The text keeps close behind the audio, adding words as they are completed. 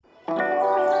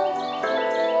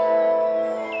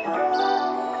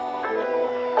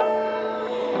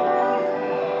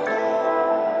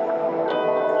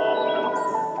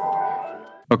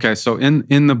Okay, so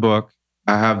in the book,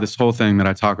 I have this whole thing that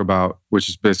I talk about, which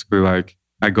is basically like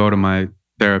I go to my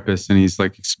therapist and he's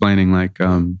like explaining like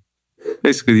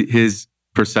basically his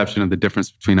perception of the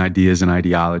difference between ideas and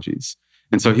ideologies.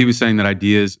 And so he was saying that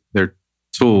ideas, they're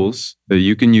tools that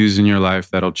you can use in your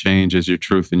life that'll change as your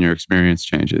truth and your experience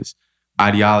changes.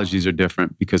 Ideologies are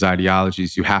different because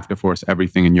ideologies, you have to force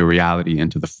everything in your reality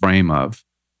into the frame of.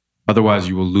 Otherwise,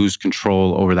 you will lose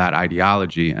control over that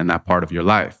ideology and that part of your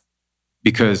life.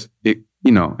 Because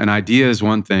an idea is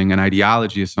one thing, an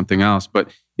ideology is something else.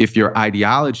 But if your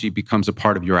ideology becomes a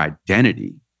part of your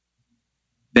identity,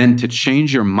 then to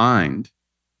change your mind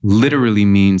literally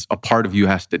means a part of you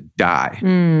has to die.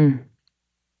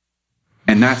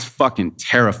 And that's fucking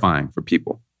terrifying for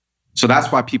people. So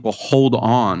that's why people hold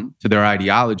on to their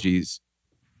ideologies,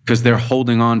 because they're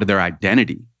holding on to their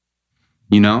identity,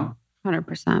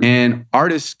 100%. And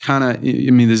artists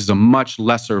this is a much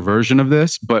lesser version of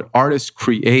this, but artists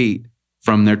create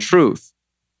from their truth.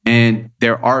 And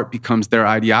their art becomes their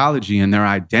ideology and their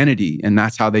identity. And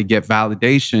that's how they get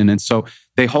validation. And so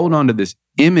they hold on to this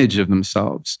image of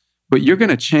themselves. But you're going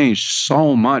to change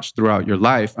so much throughout your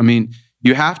life. I mean,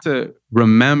 you have to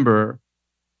remember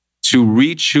to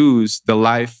re-choose the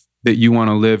life that you want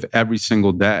to live every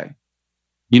single day.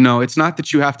 It's not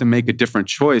that you have to make a different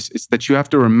choice. It's that you have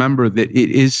to remember that it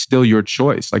is still your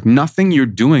choice. Like nothing you're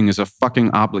doing is a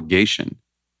fucking obligation.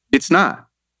 It's not.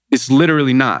 It's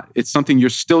literally not. It's something you're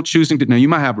still choosing to. Now, you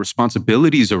might have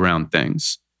responsibilities around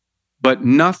things, but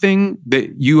nothing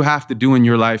that you have to do in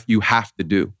your life, you have to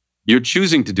do. You're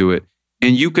choosing to do it.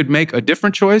 And you could make a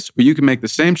different choice or you can make the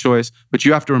same choice, but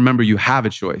you have to remember you have a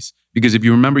choice. Because if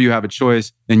you remember you have a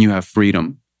choice, then you have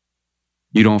freedom.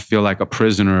 You don't feel like a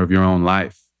prisoner of your own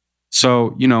life.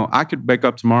 So, I could wake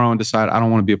up tomorrow and decide I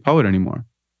don't want to be a poet anymore.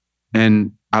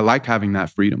 And I like having that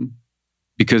freedom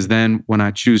because then when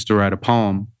I choose to write a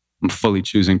poem, I'm fully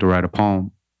choosing to write a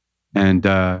poem. And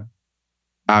I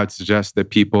would suggest that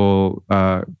people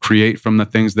create from the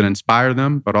things that inspire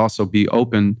them, but also be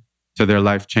open to their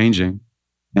life changing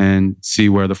and see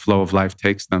where the flow of life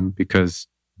takes them, because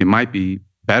it might be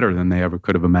better than they ever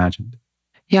could have imagined.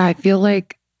 Yeah, I feel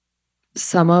like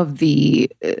some of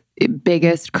the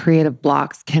biggest creative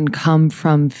blocks can come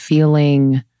from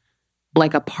feeling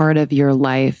like a part of your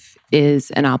life is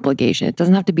an obligation. It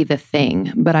doesn't have to be the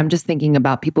thing, but I'm just thinking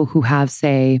about people who have,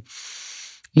 say,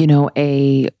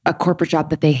 a corporate job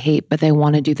that they hate, but they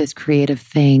want to do this creative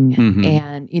thing. Mm-hmm.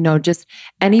 And, just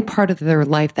any part of their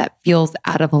life that feels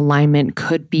out of alignment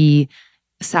could be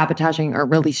sabotaging or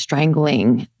really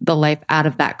strangling the life out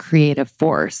of that creative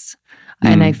force.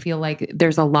 And I feel like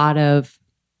there's a lot of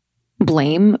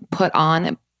blame put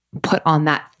on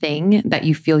that thing that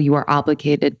you feel you are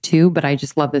obligated to. But I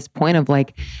just love this point of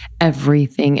like,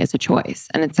 everything is a choice.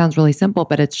 And it sounds really simple,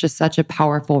 but it's just such a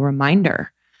powerful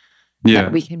reminder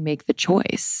that we can make the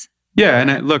choice. Yeah.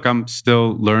 And look, I'm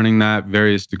still learning that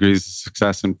various degrees of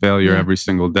success and failure every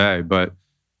single day. But,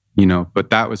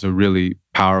 but that was a really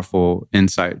powerful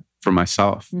insight for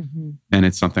myself. Mm-hmm. And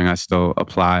it's something I still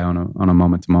apply on a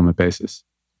moment-to-moment basis.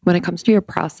 When it comes to your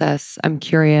process, I'm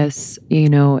curious,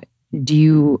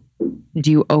 do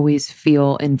you always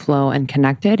feel in flow and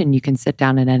connected and you can sit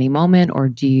down at any moment, or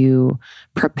do you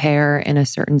prepare in a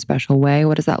certain special way?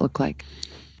 What does that look like?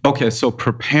 Okay, so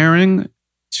preparing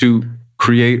to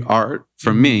create art,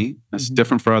 for me, that's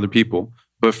different for other people,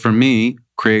 but for me,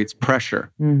 creates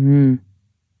pressure. Mm-hmm.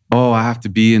 Oh, I have to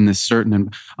be in this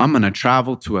I'm going to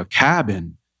travel to a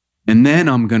cabin and then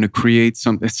I'm going to create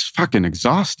something. It's fucking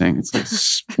exhausting. It's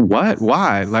like, what?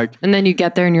 Why? Like, and then you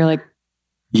get there and you're like,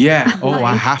 yeah. Oh,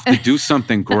 I have to do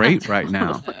something great right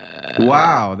now.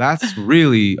 Wow. That's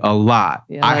really a lot.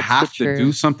 Yeah, I have to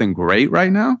do something great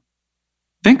right now.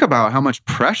 Think about how much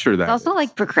pressure that is. It's also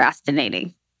like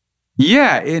procrastinating.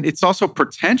 Yeah. And it's also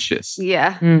pretentious.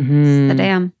 Yeah. Mm-hmm. The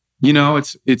damn.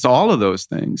 It's all of those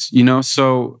things,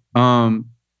 so I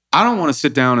don't want to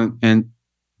sit down and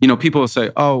people will say,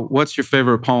 oh, what's your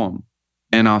favorite poem?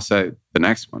 And I'll say the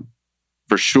next one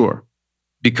for sure,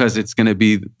 because it's going to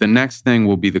be, the next thing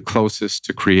will be the closest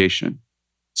to creation.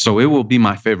 So it will be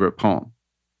my favorite poem,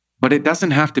 but it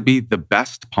doesn't have to be the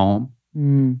best poem.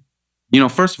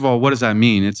 First of all, what does that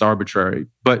mean? It's arbitrary.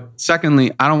 But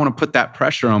secondly, I don't want to put that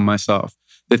pressure on myself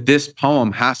that this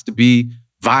poem has to be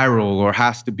viral or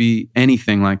has to be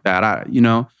anything like that.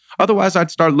 Otherwise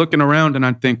I'd start looking around and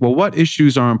I'd think, well, what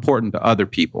issues are important to other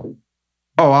people?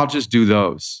 Oh, I'll just do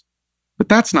those. But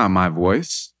that's not my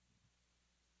voice.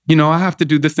 I have to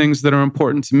do the things that are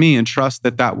important to me and trust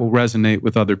that that will resonate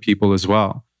with other people as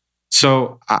well.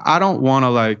 So I don't want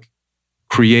to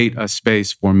create a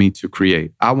space for me to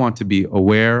create. I want to be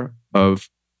aware of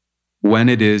when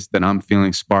it is that I'm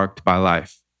feeling sparked by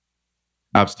life.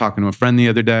 I was talking to a friend the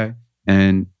other day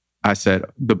and I said,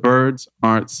 the Byrds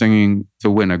aren't singing to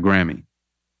win a Grammy.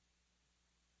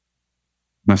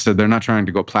 And I said, they're not trying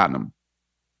to go platinum.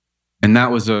 And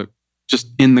that was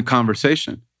just in the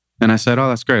conversation. And I said, oh,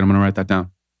 that's great. I'm going to write that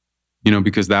down.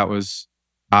 Because that was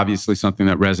obviously something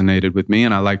that resonated with me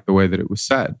and I liked the way that it was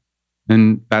said.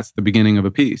 And that's the beginning of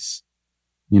a piece.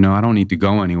 I don't need to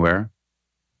go anywhere.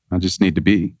 I just need to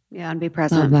be. Yeah, and be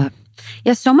present.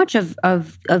 Yeah, so much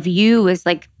of you is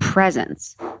like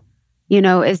presence,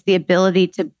 is the ability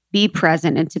to be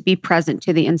present and to be present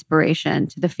to the inspiration,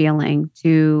 to the feeling,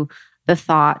 to the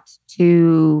thought,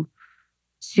 to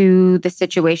the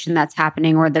situation that's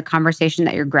happening or the conversation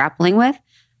that you're grappling with.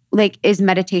 Like, is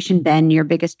meditation been your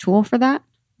biggest tool for that?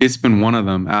 It's been one of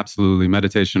them. Absolutely.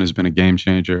 Meditation has been a game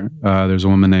changer. There's a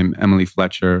woman named Emily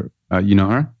Fletcher. You know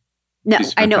her? No,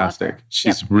 She's I know. Fantastic.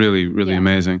 She's really, really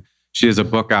amazing. She has a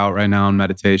book out right now on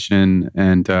meditation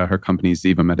and her company is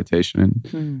Ziva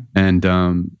Meditation.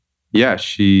 And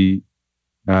she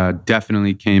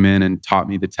definitely came in and taught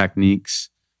me the techniques.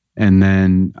 And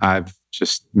then I've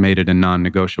just made it a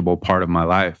non-negotiable part of my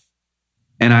life.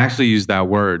 And I actually use that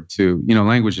word too.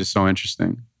 Language is so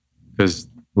interesting because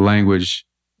language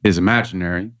is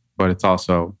imaginary, but it's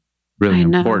also really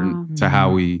important to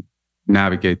how we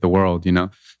navigate the world,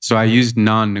 So I used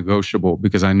non-negotiable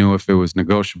because I knew if it was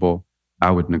negotiable, I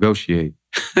would negotiate,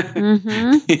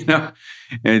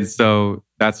 And so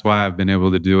that's why I've been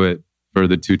able to do it for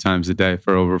the 2 times a day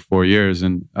for over 4 years.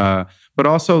 And, but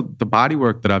also the body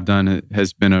work that I've done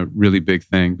has been a really big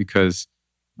thing because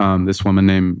this woman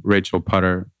named Rachel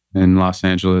Putter in Los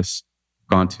Angeles,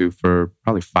 gone to for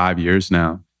probably 5 years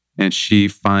now. And she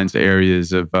finds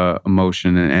areas of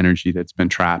emotion and energy that's been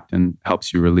trapped and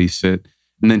helps you release it.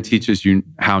 And then teaches you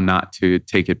how not to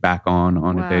take it back on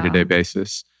a day-to-day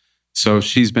basis. So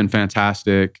she's been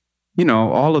fantastic.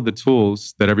 All of the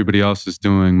tools that everybody else is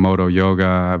doing, Moto Yoga,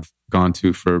 I've gone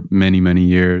to for many, many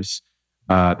years.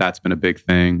 That's been a big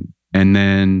thing. And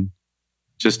then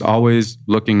just always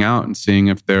looking out and seeing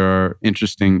if there are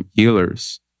interesting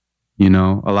healers.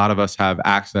 A lot of us have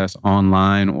access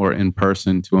online or in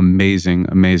person to amazing,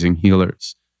 amazing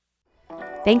healers.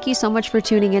 Thank you so much for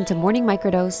tuning in to Morning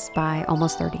Microdose by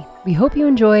Almost 30. We hope you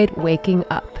enjoyed waking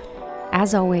up.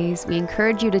 As always, we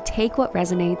encourage you to take what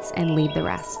resonates and leave the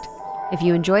rest. If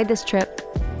you enjoyed this trip,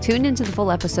 tune into the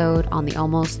full episode on the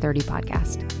Almost 30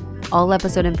 podcast. All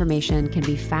episode information can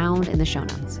be found in the show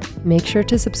notes. Make sure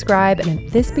to subscribe, and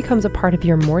if this becomes a part of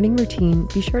your morning routine,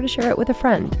 be sure to share it with a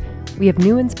friend. We have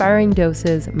new inspiring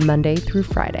doses Monday through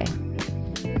Friday.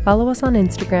 Follow us on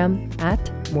Instagram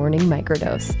at Morning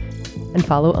Microdose and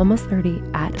follow Almost 30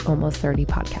 at Almost 30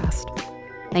 Podcast.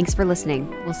 Thanks for listening.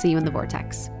 We'll see you in the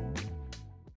vortex.